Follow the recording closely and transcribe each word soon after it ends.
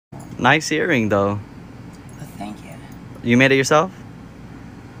Nice earring, though. Well, thank you. You made it yourself?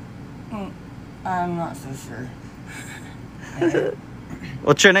 I'm not so sure.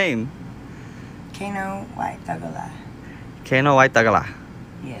 What's your name? Kano White Tagala. Kano White Tagala.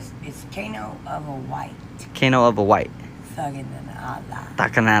 Yes, it's Kano of a White. Kano of a White. Taganala.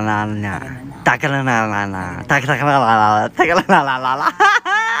 Takananana. Takananana. Takananana. Takananana.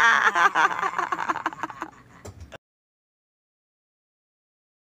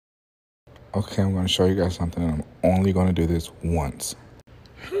 Okay, I'm going to show you guys something, and I'm only going to do this once.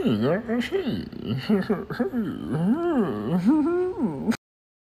 Hey,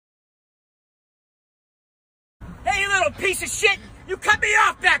 you little piece of shit! You cut me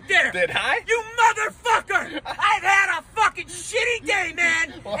off back there! Did I? You motherfucker! I've had a fucking shitty day,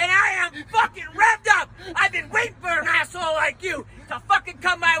 man! And I am fucking revved up! I've been waiting for an asshole like you to fucking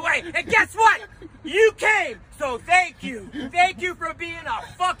come my way! And guess what? You came! So thank you! Thank you for being a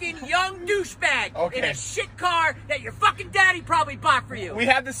fucking young douchebag in a shit car that your fucking daddy probably bought for you! We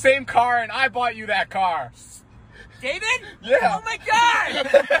had the same car and I bought you that car. David? Yeah. Oh my god!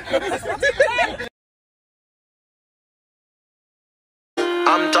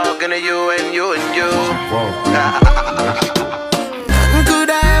 I'm talking to you and you and you. Could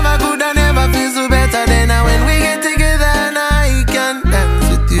I never feel so better than when we get together and I can dance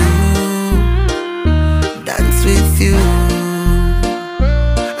with you. Dance with you.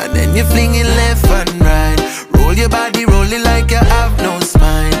 And then you fling it left and right. Roll your body, roll it like you have no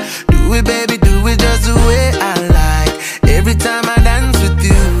spine. Do it, baby, do it just the way I like. Every time I dance with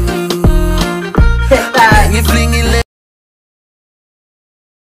you. And you fling it left.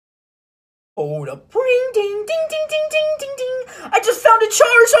 Hold up, ring, ding, ding, ding, ding, ding, ding, ding. I just found a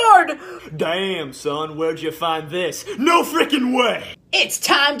Charizard! Damn, son, where'd you find this? No freaking way! It's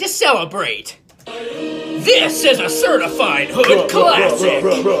time to celebrate. This is a certified hood classic.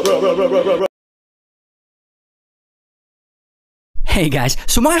 Hey guys,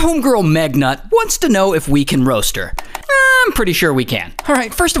 so my homegirl Megnut wants to know if we can roast her. I'm pretty sure we can.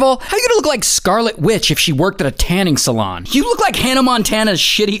 Alright, first of all, how you gonna look like Scarlet Witch if she worked at a tanning salon? You look like Hannah Montana's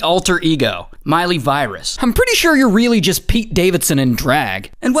shitty alter ego, Miley Virus. I'm pretty sure you're really just Pete Davidson in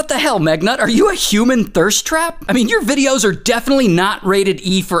drag. And what the hell, Megnut, are you a human thirst trap? I mean, your videos are definitely not rated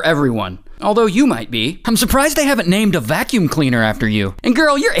E for everyone. Although you might be. I'm surprised they haven't named a vacuum cleaner after you. And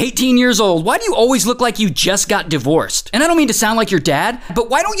girl, you're 18 years old. Why do you always look like you just got divorced? And I don't mean to sound like your dad, but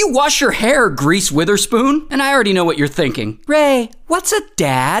why don't you wash your hair, Grease Witherspoon? And I already know what you're thinking. Ray, what's a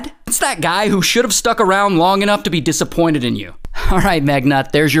dad? It's that guy who should have stuck around long enough to be disappointed in you. All right,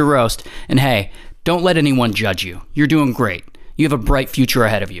 Megnut, there's your roast. And hey, don't let anyone judge you. You're doing great. You have a bright future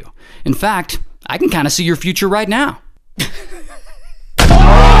ahead of you. In fact, I can kind of see your future right now.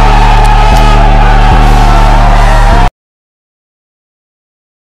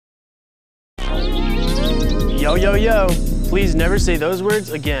 Yo, yo, yo. Please never say those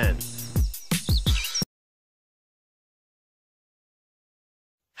words again.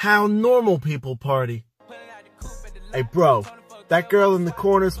 How normal people party. Hey bro, that girl in the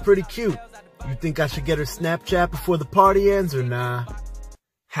corner is pretty cute. You think I should get her Snapchat before the party ends or nah?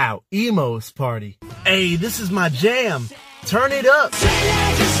 How emos party. Hey, this is my jam. Turn it up.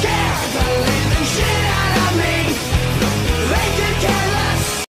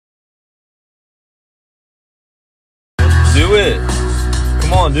 Do it.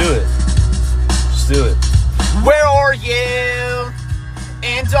 Come on, do it. Just do it. Where are you?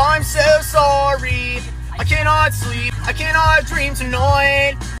 And I'm so sorry. I cannot sleep. I cannot dream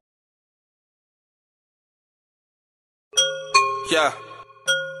tonight. Yeah.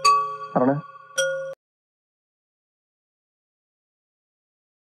 I don't know.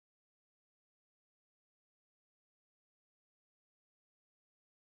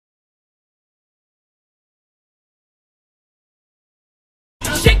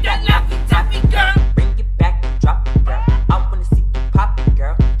 Shake that laffy taffy, girl. Bring it back and drop it, girl. I wanna see you pop it,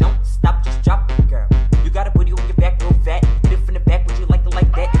 girl. Don't stop, just drop it, girl. You got a booty on your back, real fat. Hit it from the back, would you like it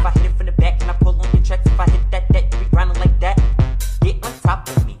like that? If I hit it from the back, and I pull on your tracks. If I hit that, you be grinding like that. Get on top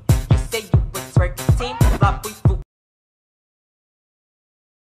of me. You say you a twerking team, flop we fool.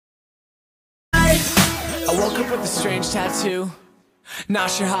 I woke up with a strange tattoo. Not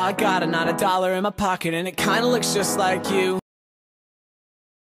sure how I got it, not a dollar in my pocket, and it kinda looks just like you.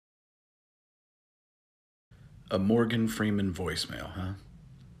 A Morgan Freeman voicemail, huh?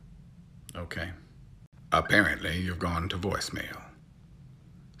 Okay. Apparently, you've gone to voicemail.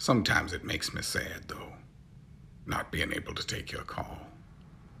 Sometimes it makes me sad, though, not being able to take your call.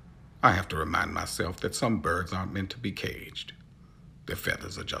 I have to remind myself that some birds aren't meant to be caged. Their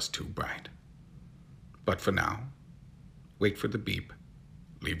feathers are just too bright. But for now, wait for the beep,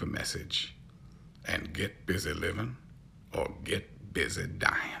 leave a message, and get busy living or get busy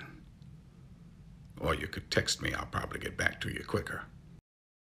dying. Or you could text me, I'll probably get back to you quicker.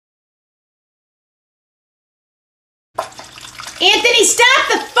 Anthony, stop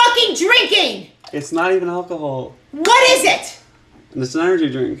the fucking drinking! It's not even alcohol. What is it? It's an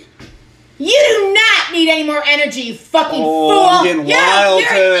energy drink. You do not need any more energy, you fucking fool! I'm getting wild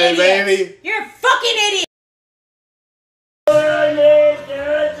today, baby. You're a fucking idiot!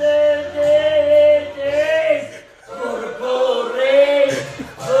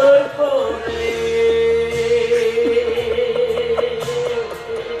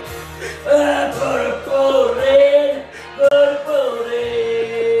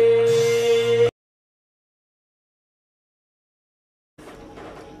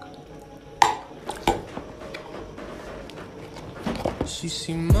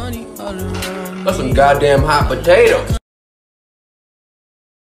 That's some goddamn hot potatoes.